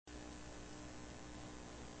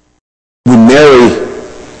We marry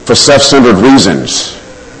for self-centered reasons.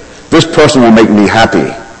 This person will make me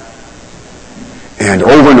happy. And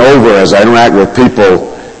over, as I interact with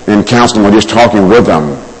people in counseling or just talking with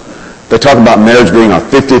them, they talk about marriage being a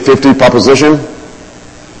 50-50 proposition.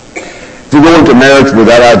 If you go into marriage with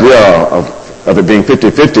that idea of it being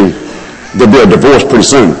 50-50, there'll be a divorce pretty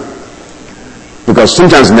soon. Because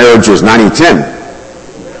sometimes marriage is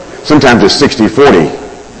 90-10. Sometimes it's 60-40.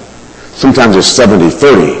 Sometimes it's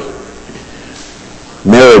 70-30.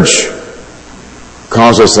 Marriage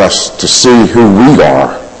causes us to see who we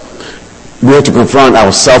are. We have to confront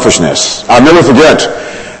our selfishness. I'll never forget,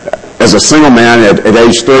 as a single man at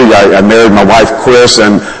age 30, I married my wife, Chris,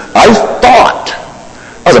 and I thought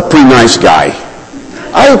I was a pretty nice guy.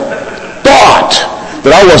 I thought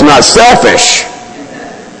that I was not selfish.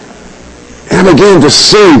 And I began to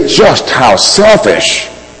see just how selfish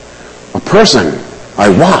a person I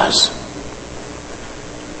was.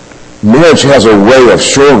 Marriage has a way of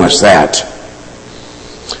showing us that.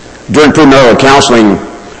 During premarital counseling,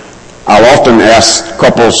 I'll often ask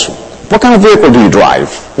couples, what kind of vehicle do you drive?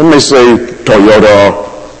 They may say Toyota,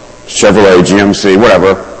 Chevrolet, GMC,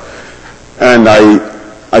 whatever. And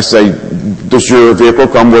I say, does your vehicle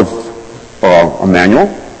come with a manual?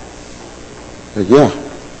 They say, yeah.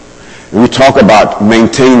 And we talk about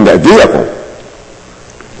maintaining that vehicle.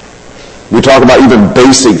 We talk about even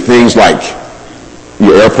basic things like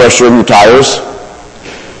your air pressure in your tires.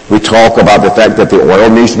 We talk about the fact that the oil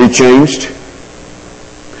needs to be changed.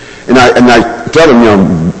 And I tell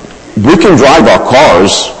them, we can drive our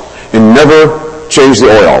cars and never change the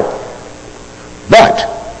oil. But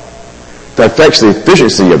that affects the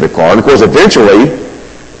efficiency of the car. And of course, eventually,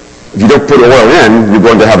 if you don't put oil in, you're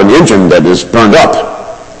going to have an engine that is burned up.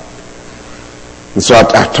 And so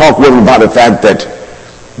I talk with them about the fact that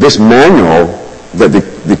this manual, that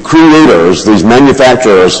the creators, these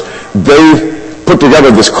manufacturers, they put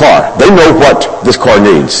together this car. They know what this car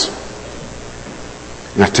needs.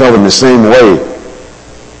 And I tell them the same way,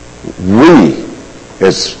 we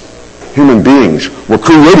as human beings were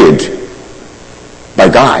created by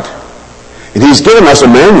God. And He's given us a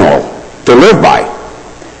manual to live by.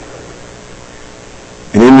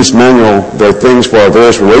 And in this manual, there are things for our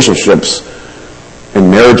various relationships,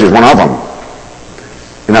 and marriage is one of them.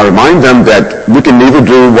 And I remind them that we can neither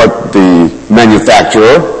do what the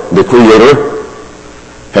manufacturer, the creator,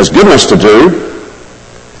 has given us to do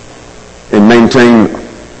and maintain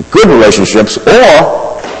good relationships,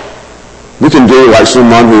 or we can do like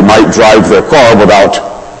someone who might drive their car without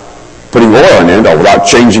putting oil in it, or without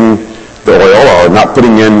changing the oil, or not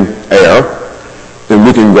putting in air. Then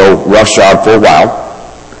we can go roughshod for a while.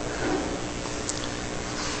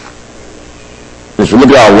 As we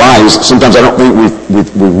look at our lives, sometimes I don't think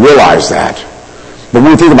we realize that. But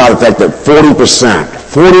when we think about the fact that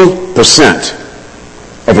 40%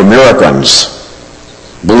 of Americans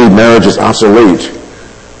believe marriage is obsolete,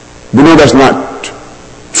 we know that's not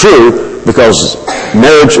true because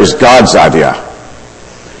marriage is God's idea.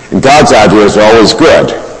 And God's ideas are always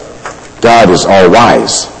good. God is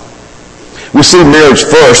all-wise. We see marriage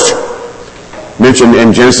first mentioned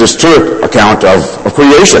in Genesis 2 account of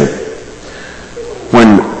creation,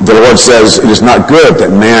 when the Lord says, it is not good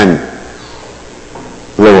that man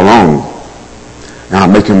live alone. And I'll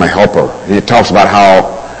make him a helper. And it talks about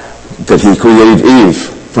how that He created Eve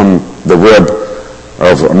from the rib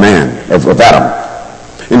of a man, of Adam.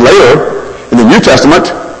 And later, in the New Testament,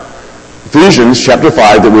 Ephesians chapter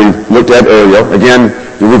 5 that we looked at earlier, again,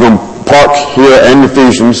 we're going to park here in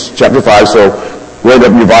Ephesians chapter 5, so read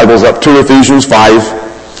up your Bibles up to Ephesians 5.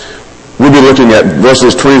 We'll be looking at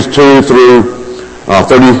verses 22 through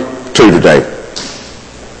 32 today.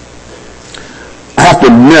 I have to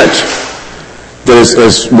admit that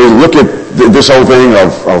as we look at this whole thing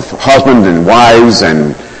of husband and wives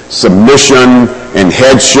and submission and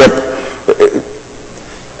headship,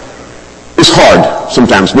 it's hard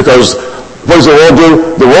sometimes because what does the world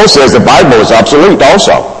do? The world says the Bible is obsolete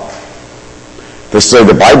also. They say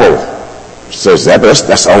the Bible says that, but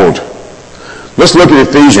that's old. Let's look at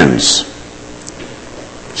Ephesians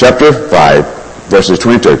chapter 5. Verses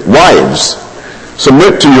 22. Wives,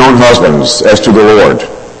 submit to your own husbands as to the Lord.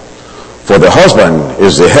 For the husband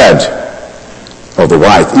is the head of the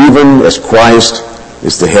wife, even as Christ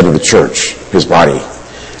is the head of the church, His body,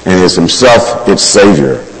 and is Himself its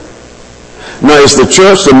Savior. Now, as the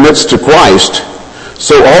church submits to Christ,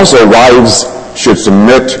 so also wives should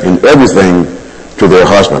submit in everything to their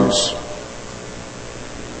husbands.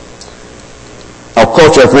 Our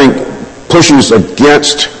culture, I think, pushes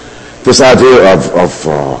against this idea of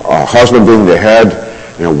a husband being the head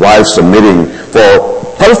and a wife submitting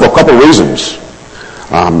probably for a couple of reasons.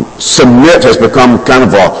 Submit has become kind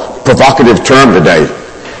of a provocative term today.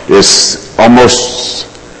 It's almost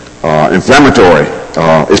inflammatory.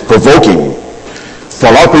 It's provoking. For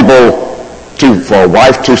a lot of people, for a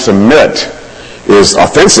wife to submit is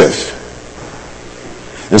offensive.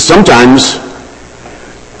 And sometimes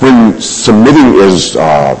when submitting is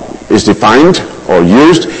defined or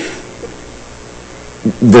used,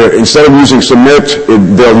 instead of using submit,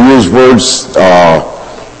 they'll use words,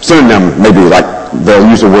 synonym maybe, like they'll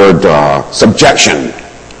use the word subjection,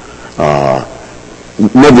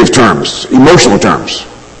 negative terms, emotional terms.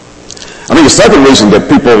 I think the second reason that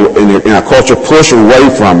people in our culture push away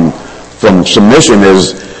from submission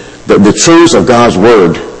is that the truths of God's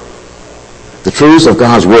Word,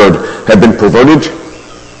 have been perverted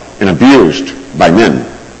and abused by men.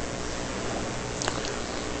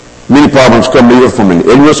 Many problems come either from an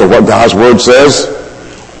ignorance of what God's Word says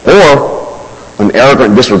or an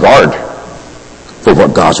arrogant disregard for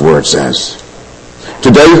what God's Word says.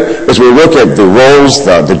 Today, as we look at the roles,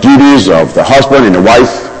 the duties of the husband and the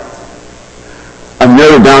wife, I've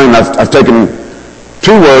narrowed down and I've taken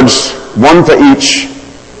two words, one for each.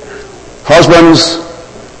 Husbands,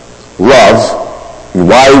 love, and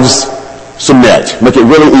wives, submit. Make it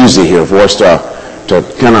really easy here for us to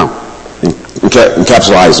kind of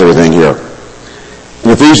encapsulize everything here.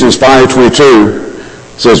 In Ephesians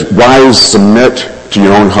 5:22 says, wives, submit to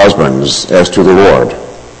your own husbands as to the Lord.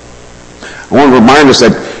 I want to remind us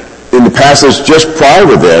that in the passage just prior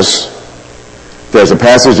to this, there's a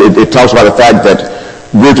passage, it talks about the fact that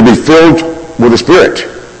we're to be filled with the Spirit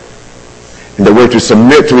and that we're to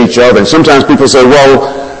submit to each other. And sometimes people say,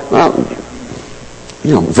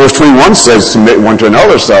 verse 21 says submit one to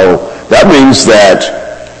another, so that means that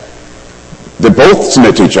they both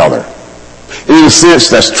submit to each other. And in a sense,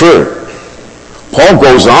 that's true. Paul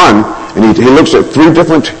goes on and he looks at three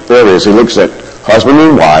different areas. He looks at husband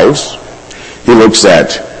and wives. He looks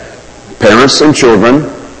at parents and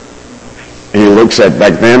children. And he looks at,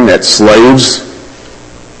 back then, at slaves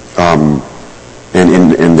and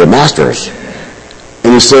their masters.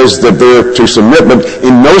 And he says that they're to submit, but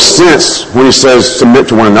in no sense, when he says submit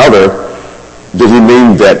to one another, did he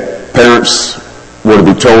mean that parents were to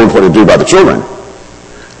be told what to do by the children,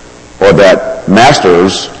 or that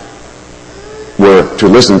masters were to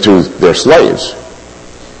listen to their slaves.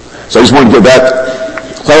 So I just wanted to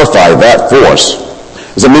clarify that for us.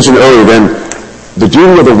 As I mentioned earlier, then, the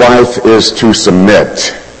duty of the wife is to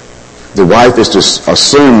submit. The wife is to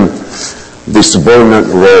assume the subordinate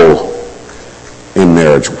role in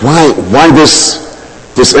marriage. Why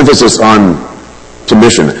this emphasis on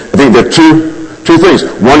submission? I think there are two things.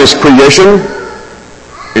 One is creation,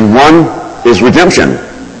 and one is redemption.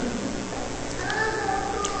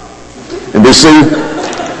 And we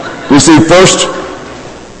see first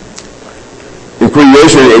in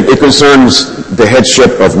creation, it concerns the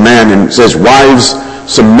headship of man, and it says, wives,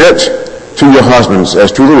 submit to your husbands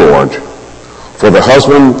as to the Lord, for the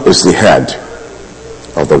husband is the head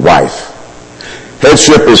of the wife.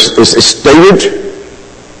 Headship is stated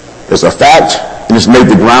as a fact, and is made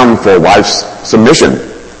the ground for a wife's submission.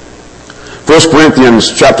 1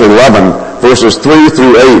 Corinthians chapter 11, verses 3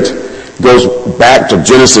 through 8, goes back to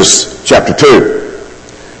Genesis chapter 2.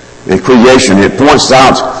 In creation, it points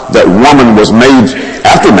out that woman was made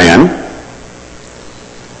after man,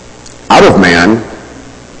 out of man,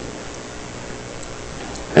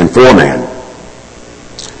 and for man.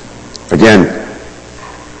 Again,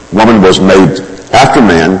 woman was made after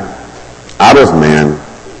man, out of man,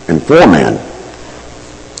 and for man.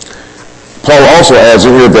 Paul also adds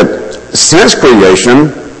in here that since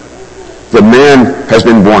creation, the man has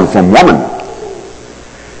been born from woman.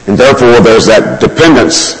 And therefore, there's that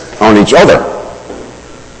dependence on each other.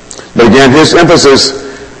 But again, his emphasis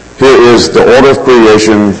here is the order of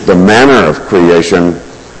creation, the manner of creation,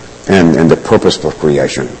 and the purpose for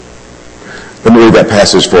creation. Let me read that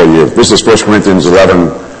passage for you. This is 1 Corinthians 11,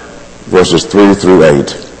 verses 3 through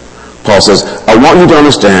 8. Paul says, I want you to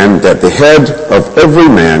understand that the head of every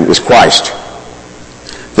man is Christ.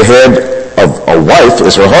 The head of a wife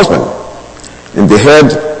is her husband, and the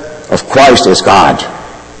head of Christ is God.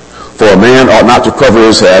 For a man ought not to cover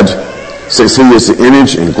his head, since he is the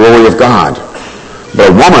image and glory of God. But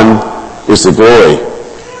a woman is the glory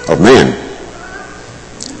of man.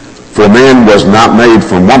 For man was not made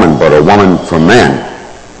from woman, but a woman from man.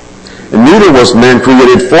 And neither was man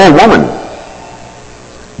created for woman,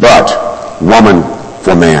 but woman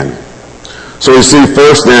for man. So we see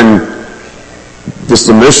first then, the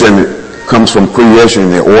submission comes from creation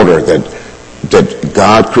in the order that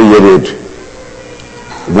God created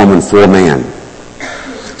woman for man.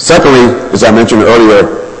 Secondly, as I mentioned earlier,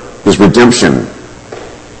 is redemption.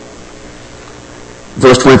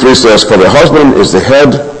 Verse 23 says, "For the husband is the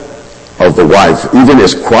head of the wife, even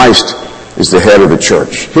as Christ is the head of the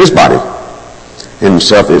church, his body, and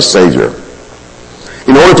himself is Savior."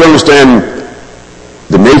 In order to understand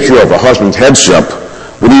the nature of a husband's headship,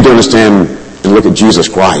 we need to understand and look at Jesus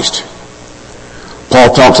Christ. Paul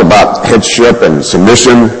talks about headship and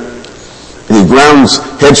submission, and he grounds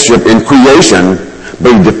headship in creation,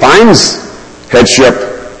 but he defines headship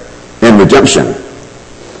in redemption.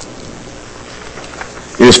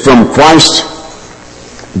 It is from Christ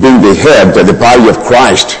being the head that the body of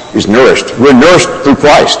Christ is nourished. We're nourished through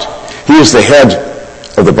Christ. He is the head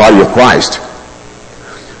of the body of Christ.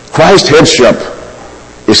 Christ's headship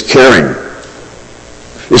is caring.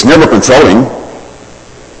 It's never controlling.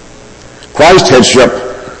 Christ's headship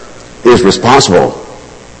is responsible,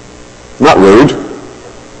 not rude.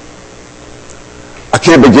 I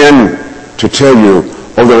can't begin to tell you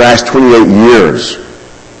over the last 28 years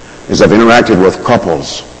as I've interacted with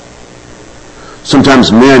couples.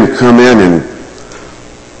 Sometimes men come in and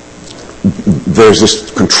there's this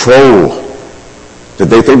control that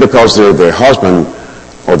they think because they're their husband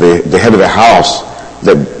or the head of the house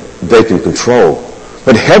that they can control.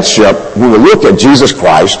 But headship, when we look at Jesus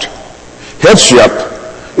Christ, headship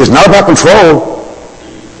is not about control,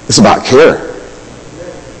 it's about care.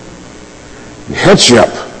 Headship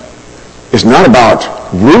is not about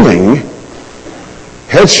ruling.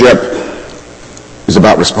 Headship is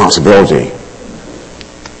about responsibility.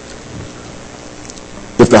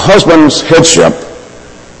 If the husband's headship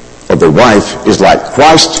of the wife is like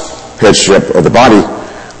Christ's headship of the body,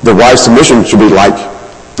 the wife's submission should be like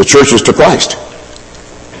the church's to Christ.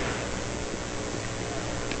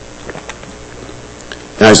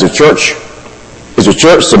 And as the church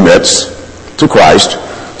submits to Christ,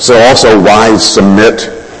 so also wives submit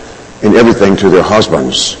in everything to their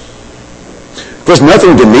husbands. There's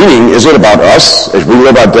nothing demeaning, is it, about us as we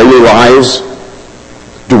live our daily lives?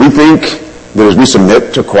 Do we think that as we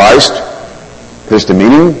submit to Christ, there's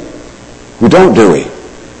demeaning? We don't, do we?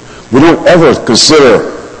 We don't ever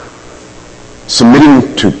consider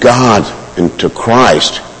submitting to God and to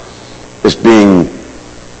Christ as being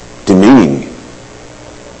demeaning.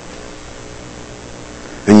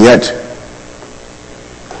 And yet,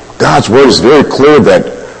 God's word is very clear that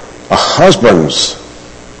a husband's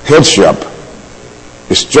headship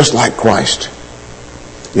is just like Christ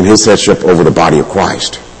in his headship over the body of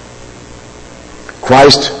Christ.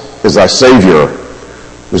 Christ is our Savior,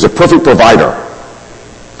 is a perfect provider.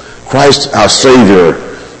 Christ, our Savior,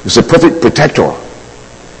 is a perfect protector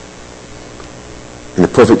and a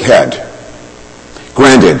perfect head.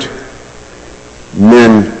 Granted,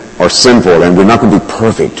 men are sinful and we're not going to be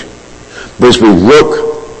perfect. But as we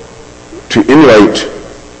look to emulate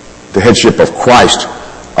the headship of Christ,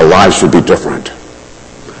 our lives should be different.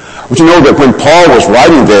 But you know that when Paul was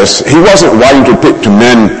writing this, he wasn't writing to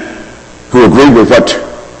men who agreed with what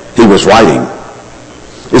he was writing.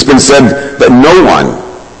 It's been said that no one,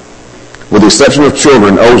 with the exception of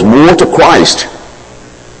children, owes more to Christ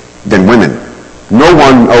than women. No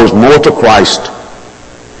one owes more to Christ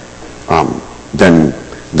than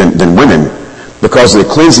women because of the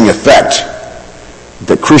cleansing effect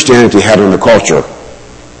that Christianity had on the culture.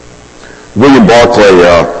 William Barclay,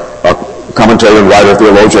 a commentator and writer,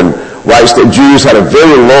 theologian, writes that Jews had a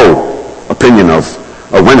very low opinion of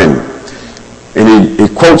women. And he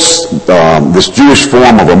quotes this Jewish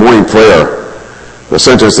form of a morning prayer, the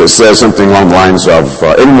sentence that says something along the lines of,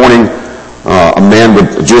 every morning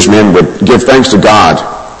a Jewish man would give thanks to God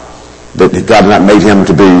that God had not made him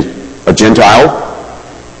to be a Gentile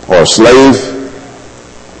or a slave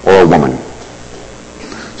or a woman.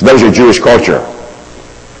 So that was your Jewish culture.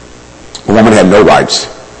 A woman had no rights.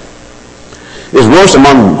 It was worse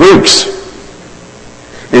among Greeks.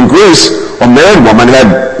 In Greece, a married woman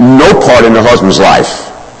had no part in her husband's life.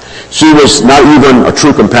 She was not even a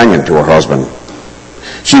true companion to her husband.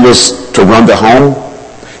 She was to run the home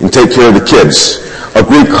and take care of the kids. A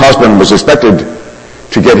Greek husband was expected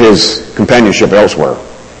to get his companionship elsewhere.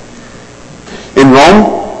 In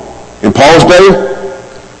Rome, in Paul's day,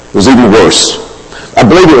 it was even worse. I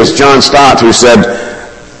believe it was John Stott who said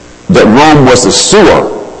that Rome was the sewer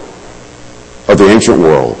of the ancient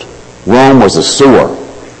world. Rome was the sewer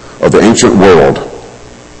of the ancient world.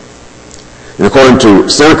 And according to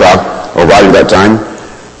Seneca, a writer at that time,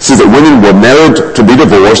 says that women were married to be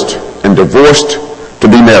divorced and divorced to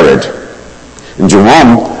be married. And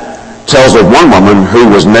Jerome tells of one woman who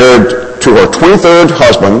was married to her 23rd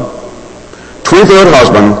husband,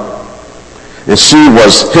 and she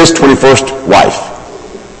was his 21st wife.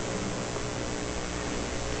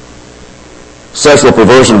 Sexual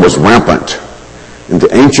perversion was rampant in the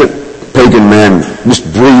ancient pagan broken man just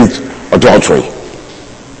breathed adultery.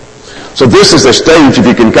 So this is the stage, if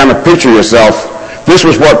you can kind of picture yourself, this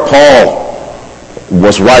was what Paul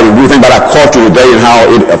was writing. We think about our culture today and how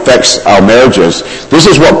it affects our marriages. This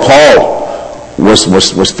is what Paul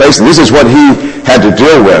was facing. This is what he had to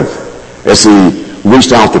deal with as he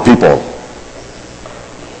reached out to people.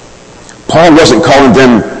 Paul wasn't calling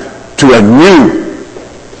them to a new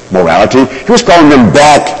morality. He was calling them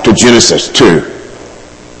back to Genesis 2.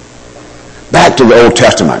 Back to the Old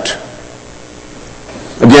Testament.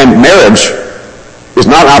 Again, marriage is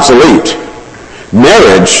not obsolete.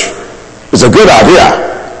 Marriage is a good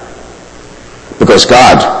idea because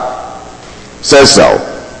God says so.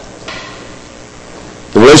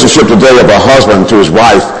 The relationship today of a husband to his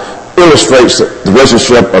wife illustrates the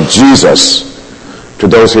relationship of Jesus to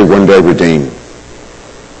those he one day redeemed.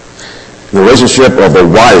 The relationship of a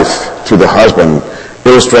wife to the husband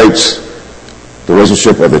illustrates the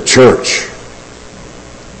relationship of the church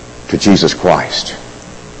to Jesus Christ.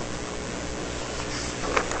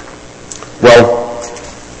 Well,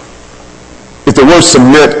 if the word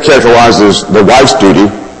submit characterizes the wife's duty,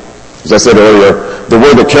 as I said earlier, the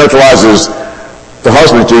word that characterizes the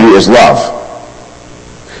husband's duty is love.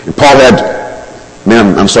 And Paul had,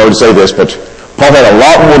 men, I'm sorry to say this, but Paul had a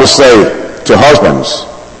lot more to say to husbands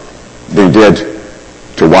than he did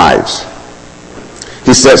to wives.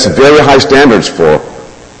 He sets very high standards for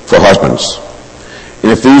husbands. In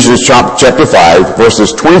Ephesians chapter 5,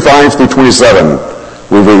 verses 25 through 27,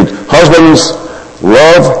 we read, "Husbands,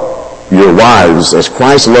 love your wives as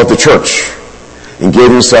Christ loved the church and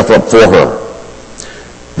gave himself up for her,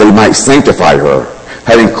 that he might sanctify her,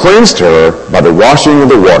 having cleansed her by the washing of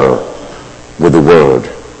the water with the word,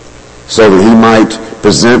 so that he might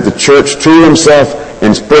present the church to himself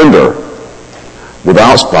in splendor,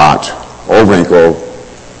 without spot or wrinkle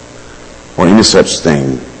or any such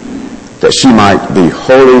thing, that she might be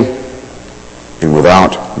holy and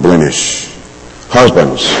without blemish."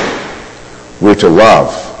 Husbands, we're to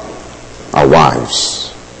love our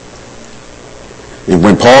wives. And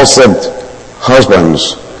when Paul said,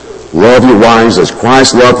 "Husbands, love your wives as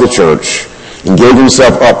Christ loved the church and gave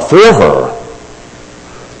himself up for her,"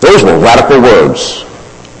 those were radical words.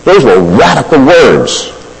 Those were radical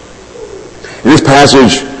words. In this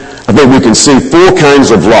passage, I think we can see four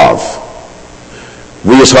kinds of love.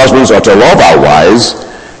 We as husbands are to love our wives.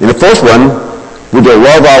 In the first one, we're to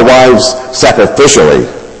love our wives sacrificially.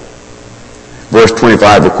 Verse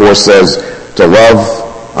 25, of course, says to love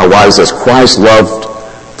our wives as Christ loved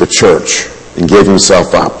the church and gave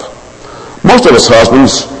himself up. Most of us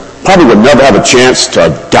husbands probably would never have a chance to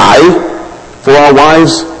die for our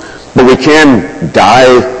wives, but we can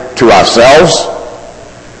die to ourselves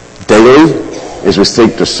daily as we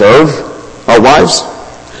seek to serve our wives.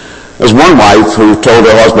 There's one wife who told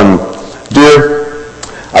her husband, "Dear,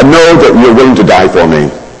 I know that you're willing to die for me.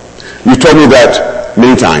 You told me that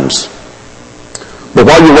many times. But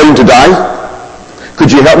while you're waiting to die,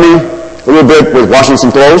 could you help me a little bit with washing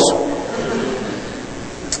some clothes?"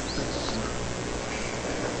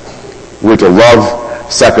 We're to love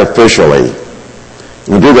sacrificially.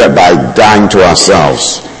 We do that by dying to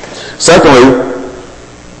ourselves. Secondly,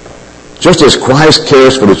 just as Christ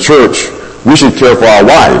cares for the church, we should care for our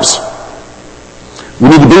wives. We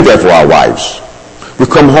need to be there for our wives. We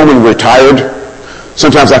come home and we're tired.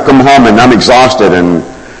 Sometimes I come home and I'm exhausted and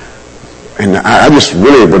I just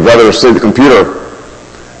really would rather sit at the computer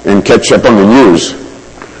and catch up on the news.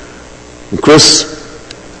 And Chris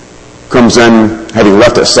comes in having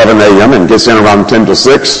left at 7 a.m. and gets in around 10 to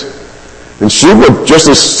 6. And she would just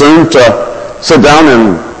as soon to sit down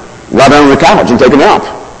and lie down on the couch and take a nap.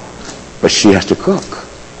 But she has to cook.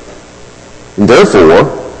 And therefore,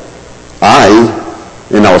 I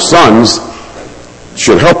and our sons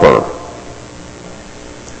should help her.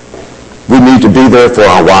 We need to be there for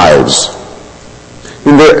our wives.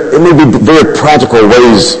 And it may be very practical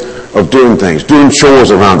ways of doing things, doing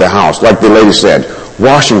chores around the house, like the lady said,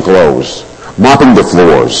 washing clothes, mopping the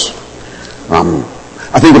floors.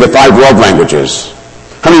 I think of the 5 love languages.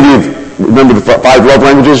 How many of you remember the 5 love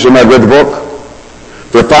languages? You might have read the book.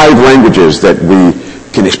 There are 5 languages that we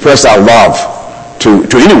can express our love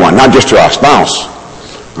to anyone, not just to our spouse.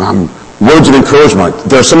 Words of encouragement.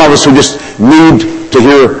 There are some of us who just need to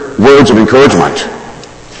hear words of encouragement.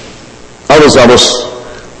 Others of us,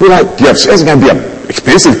 we like gifts. It doesn't have to be an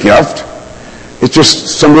expensive gift. It's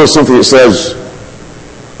just something that says,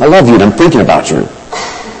 "I love you and I'm thinking about you."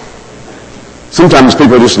 Sometimes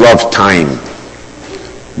people just love time.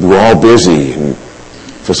 We're all busy, and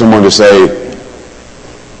for someone to say,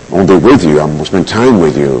 "I want to be with you, I'm going to spend time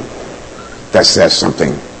with you," that says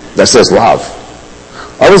something. That says love.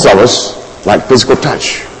 Others of us like physical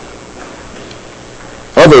touch.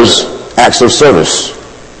 Others, acts of service.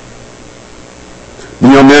 You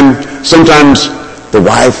know, men, sometimes the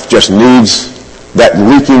wife just needs that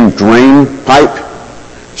leaking drain pipe.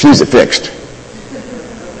 She needs it fixed.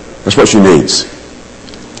 That's what she needs.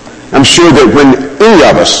 I'm sure that when any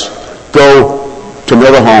of us go to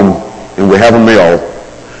another home and we have a meal,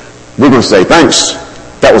 we're going to say, thanks,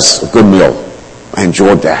 that was a good meal. I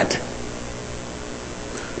enjoyed that.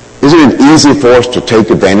 Isn't it easy for us to take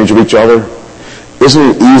advantage of each other? Isn't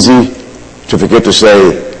it easy to forget to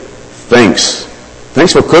say, thanks.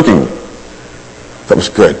 Thanks for cooking. That was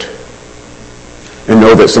good. And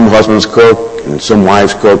know that some husbands cook and some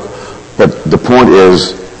wives cook, but the point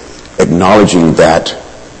is acknowledging that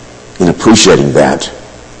and appreciating that.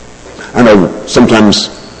 I know sometimes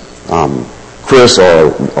Chris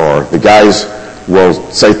or the guys will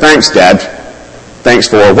say, thanks, Dad. Thanks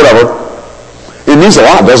for whatever. It means a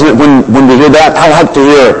lot, doesn't it? When we hear that, I like to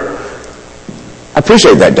hear, I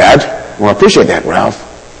appreciate that, Dad. Or I appreciate that, Ralph.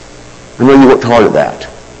 I know you worked hard at that.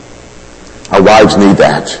 Our wives need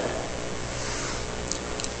that.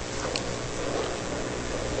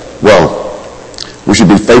 Well, we should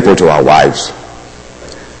be faithful to our wives.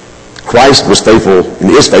 Christ was faithful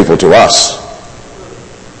and is faithful to us.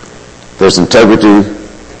 There's integrity,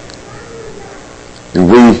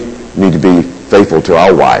 and we need to be faithful to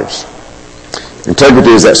our wives. Integrity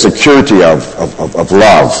is that security of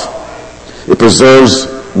love. It preserves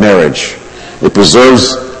marriage. It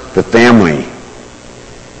preserves the family.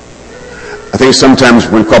 I think sometimes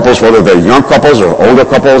when couples, whether they're young couples or older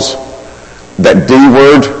couples, that D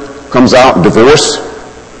word comes out, divorce.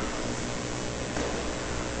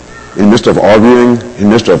 In the midst of arguing, in the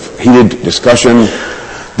midst of heated discussion,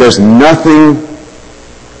 there's nothing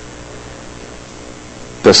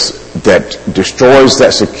that destroys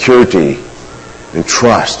that security and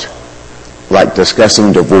trust like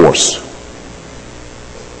discussing divorce.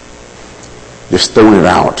 Just throwing it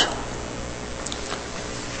out.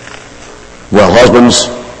 Well, husbands,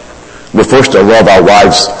 we're first to love our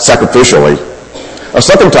wives sacrificially. A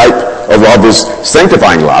second type of love is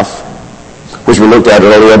sanctifying love, which we looked at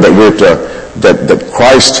earlier, that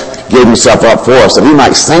Christ gave himself up for us, that he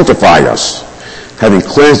might sanctify us, having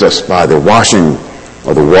cleansed us by the washing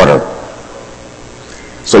of the water,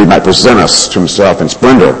 so he might present us to himself in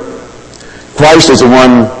splendor. Christ is the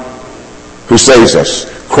one who saves us.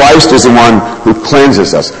 Christ is the one who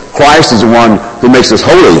cleanses us. Christ is the one who makes us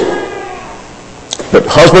holy. But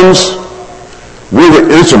husbands, we're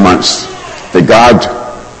the instruments that God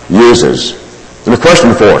uses. And the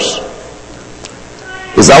question for us,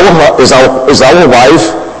 is our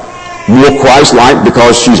wife more Christ-like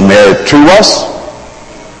because she's married to us?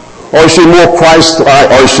 Or is she more Christ-like,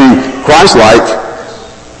 or is she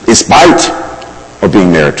Christ-like in spite of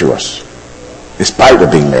being married to us? In spite of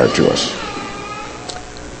being married to us.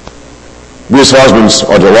 We as husbands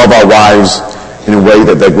are to love our wives in a way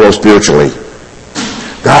that they grow spiritually.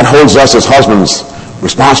 God holds us as husbands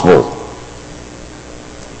responsible.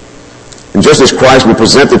 And just as Christ will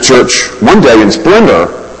present the church one day in splendor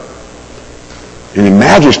and in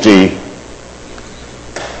majesty,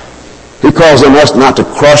 he calls on us not to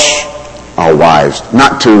crush our wives,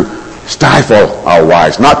 not to stifle our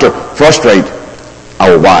wives, not to frustrate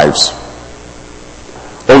our wives.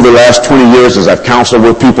 Over the last 20 years as I've counseled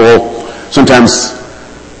with people, sometimes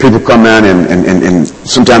people come in and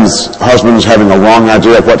sometimes husbands having a wrong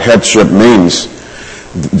idea of what headship means.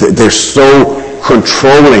 They're so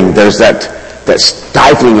controlling. There's that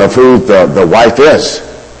stifling of who the wife is.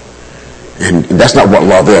 And that's not what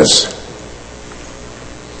love is.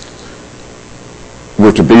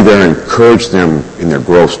 We're to be there and encourage them in their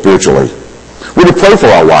growth spiritually. We're to pray for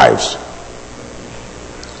our wives.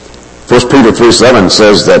 1 Peter 3:7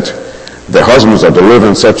 says that the husbands are to live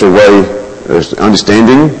in such a way as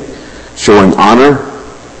understanding, showing honor,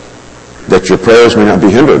 that your prayers may not be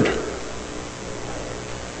hindered.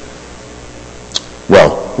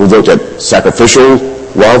 Well, we looked at sacrificial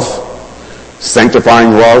love,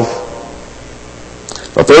 sanctifying love.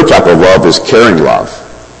 A third type of love is caring love.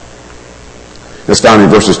 It's found in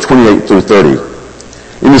verses 28 through 30.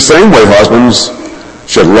 In the same way, husbands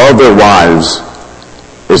should love their wives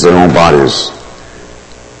as their own bodies.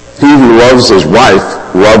 He who loves his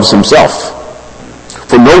wife loves himself.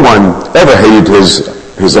 For no one ever hated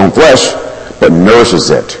his own flesh, but nourishes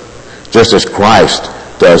it, just as Christ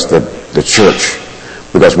does the church,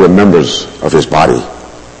 because we're members of his body.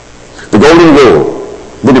 The golden rule,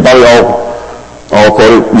 everybody all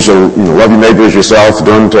quote it, you shall love your neighbor as yourself,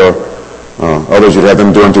 do unto others you'd have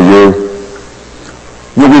them do unto you.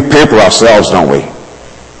 We pamper ourselves, don't we?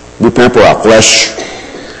 We pamper our flesh.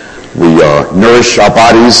 We nourish our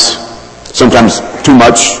bodies, sometimes too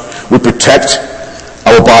much. We protect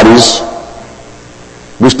our bodies.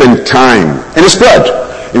 We spend time. And it's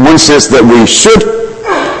good in one sense that we should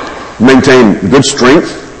maintain good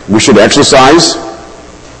strength. We should exercise.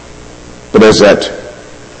 But there's that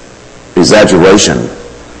exaggeration.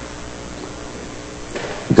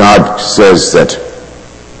 God says that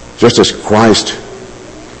just as Christ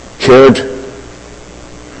cared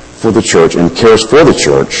for the church and cares for the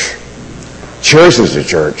church, cherishes the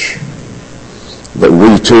church, that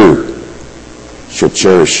we too should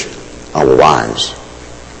cherish our wives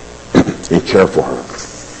and care for her.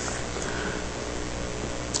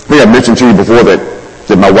 I think I mentioned to you before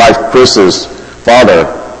that my wife Chris's father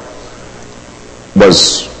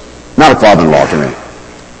was not a father-in-law to me.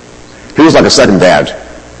 He was like a second dad.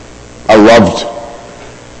 I loved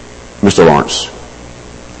Mr. Lawrence.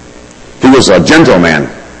 He was a gentle man,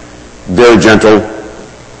 very gentle.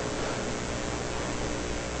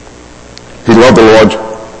 He loved the Lord.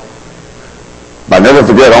 But I'll never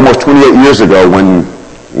forget, almost 28 years ago when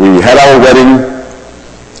we had our wedding,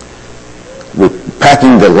 we're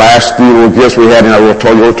packing the last few little gifts we had in our little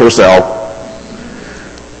Toyota cell,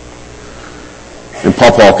 and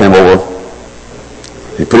Paul came over.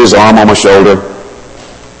 He put his arm on my shoulder,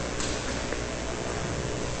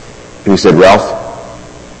 and he said, "Ralph,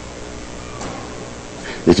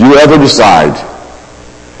 if you ever decide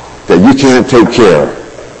that you can't take care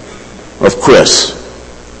of Chris,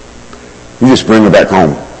 you just bring her back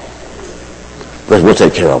home, because we'll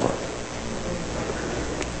take care of her."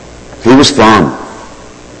 He was firm.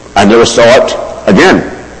 I never saw it again.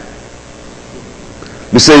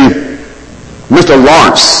 You see, Mr.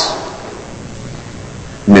 Lawrence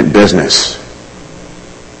meant business.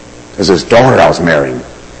 As his daughter I was marrying.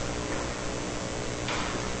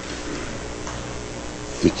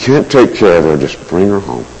 If you can't take care of her, just bring her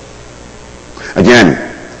home. Again,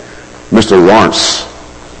 Mr. Lawrence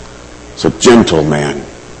is a gentle man,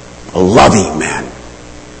 a loving man.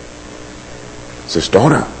 It's his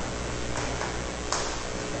daughter.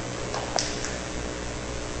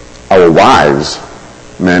 Our wives,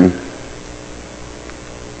 men,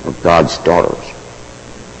 are God's daughters.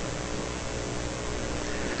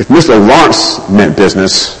 If Mr. Lawrence meant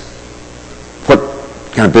business, what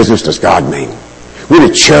kind of business does God mean? We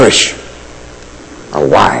need to cherish our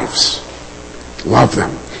wives, love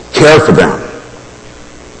them, care for them.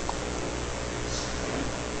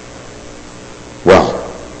 Well,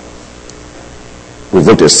 we've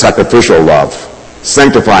looked at sacrificial love,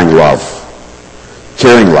 sanctifying love,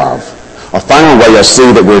 caring love. A final way I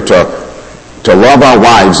see that we're to love our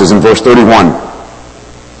wives is in verse 31.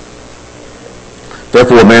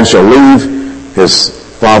 "Therefore a man shall leave his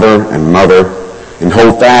father and mother and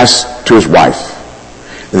hold fast to his wife,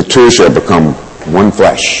 and the two shall become one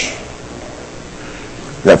flesh."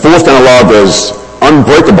 That fourth kind of love is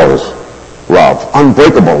unbreakable love.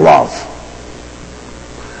 Unbreakable love.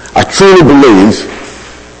 I truly believe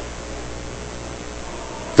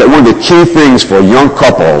that one of the key things for young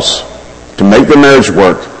couples to make their marriage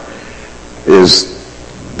work is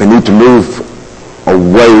they need to move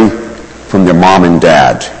away from their mom and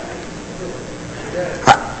dad.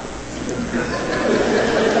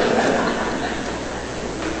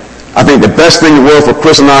 I think the best thing in the world for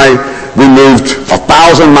Chris and I, we moved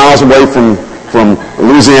 1,000 miles away from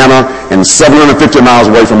Louisiana and 750 miles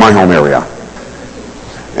away from my home area.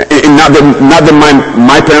 And not that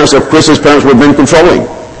my parents or Chris's parents would have been controlling.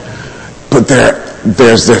 But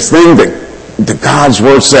there's this thing that God's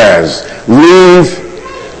Word says, leave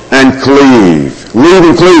and cleave. Leave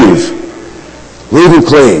and cleave. Leave and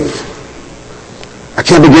cleave. I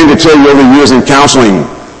can't begin to tell you over the years in counseling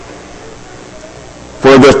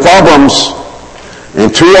where there's problems,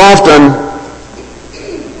 and too often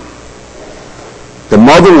the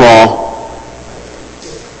mother-in-law,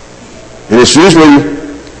 and it's usually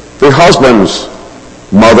the husband's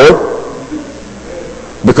mother,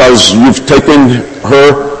 because you've taken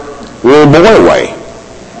her little boy away.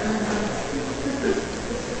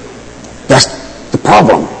 That's the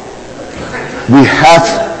problem. We have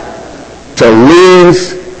to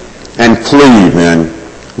leave and cleave, man.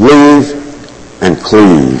 Leave and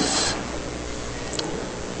cleave.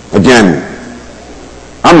 Again,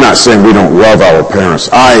 I'm not saying we don't love our parents.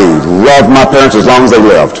 I loved my parents as long as they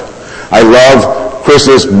lived. I love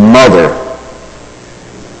Chris's mother.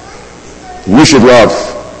 You should love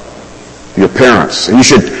your parents. And you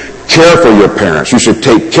should care for your parents. You should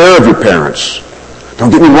take care of your parents. Don't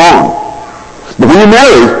get me wrong. But when you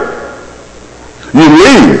marry, you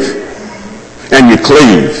leave and you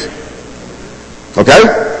cleave. Okay?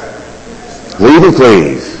 Leave and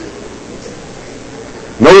cleave.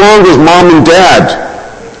 No longer is mom and dad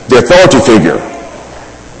the authority figure.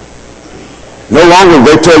 No longer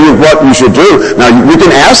will they tell you what you should do. Now, you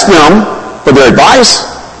can ask them for their advice.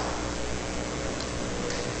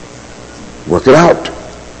 Work it out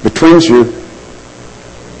between you.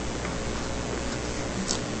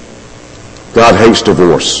 God hates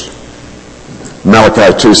divorce.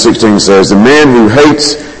 Malachi 2:16 says, the man who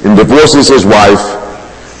hates and divorces his wife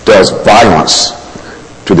does violence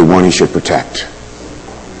to the one he should protect.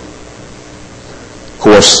 Of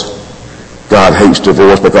course, God hates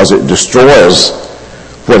divorce because it destroys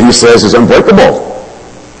what he says is unbreakable.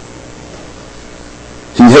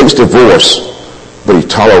 He hates divorce, but he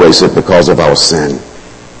tolerates it because of our sin.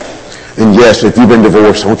 And yes, if you've been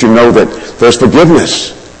divorced, I want you to know that there's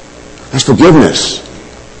forgiveness. There's forgiveness.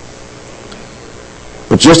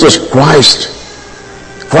 But just as Christ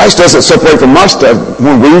doesn't separate from us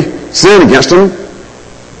when we sin against him.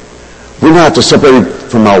 We don't have to separate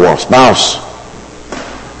from our spouse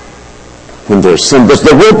when there's sin. But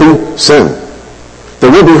there will be sin.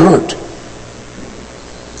 There will be hurt.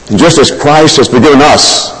 And just as Christ has forgiven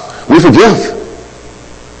us, we forgive.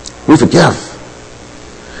 We forgive.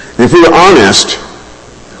 And if we are honest,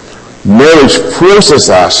 marriage forces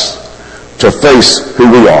us to face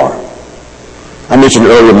who we are. I mentioned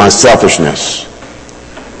earlier my selfishness.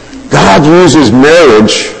 God uses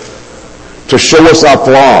marriage to show us our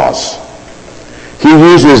flaws. He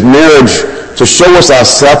uses marriage to show us our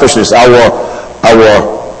selfishness, our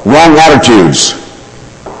wrong attitudes.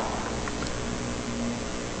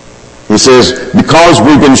 He says, because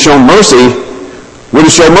we've been shown mercy, we're to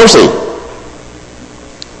show mercy.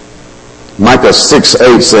 Micah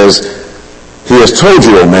 6:8 says, he has told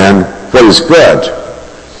you, O man, what is good.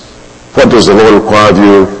 What does the Lord require of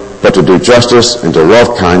you but to do justice and to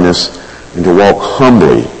love kindness and to walk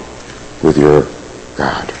humbly with your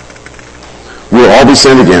God? We'll all be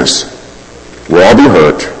sinned against. We'll all be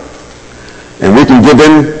hurt. And we can give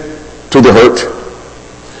in to the hurt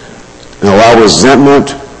and allow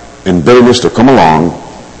resentment and bitterness to come along,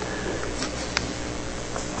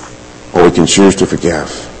 or we can choose to forgive.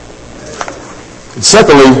 And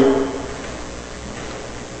secondly,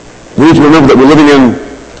 we need to remember that we're living in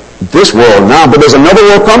this world now, but there's another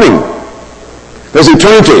world coming. There's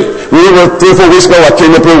eternity. Remember 3 or 4 weeks ago I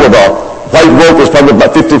came up here with a white rope that was probably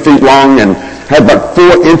about 50 feet long and had about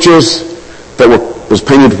 4 inches that was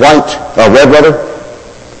painted white, red rather,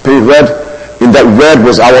 painted red. And that red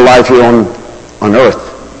was our life here on earth.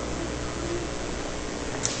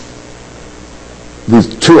 We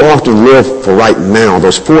too often live for right now,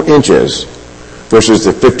 those 4 inches versus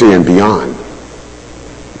the 50 and beyond.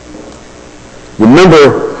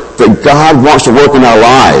 Remember that God wants to work in our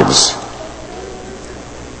lives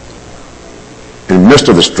in the midst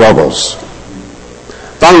of the struggles.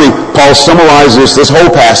 Finally, Paul summarizes this whole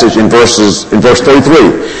passage in verse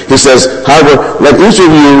 33. He says, however, let each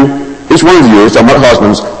one of you, talking about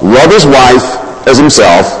husbands, love his wife as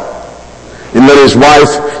himself, and let his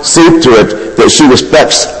wife see to it that she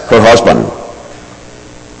respects her husband.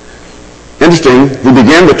 Interesting, he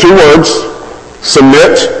began with 2 words,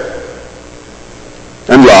 submit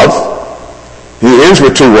and love. He ends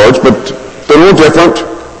with 2 words, but they're a little different.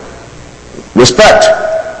 Respect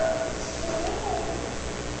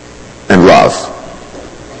and love.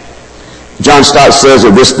 John Stott says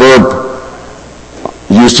that this verb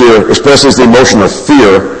used here expresses the emotion of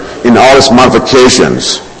fear in all its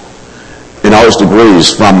modifications, in all its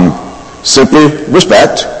degrees, from simply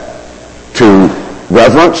respect to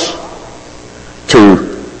reverence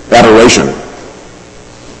to adoration.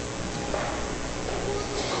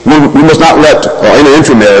 We must not let enter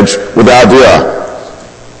into marriage with the idea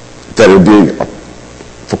that it would be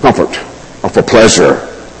for comfort or for pleasure,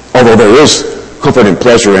 although there is comfort and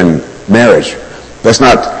pleasure in marriage. That's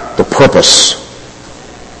not the purpose.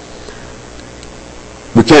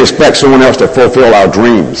 We can't expect someone else to fulfill our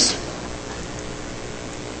dreams.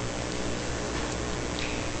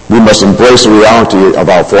 We must embrace the reality of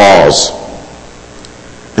our flaws,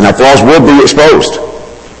 and our flaws will be exposed.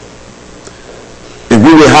 If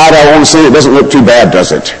we hide our own sin, it doesn't look too bad,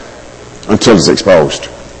 does it? Until it's exposed.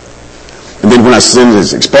 And then when our sin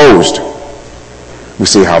is exposed, we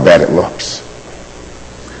see how bad it looks.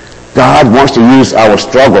 God wants to use our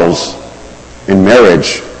struggles in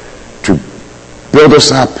marriage to build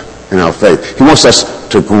us up in our faith. He wants us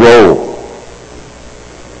to grow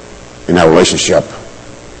in our relationship.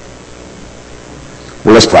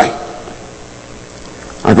 Well, let's pray.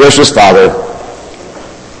 Our gracious Father,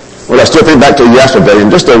 well, I still think back to yesterday and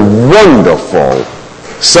just a wonderful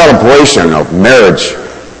celebration of marriage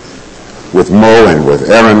with Mo and with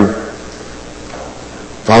Aaron.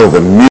 Father, the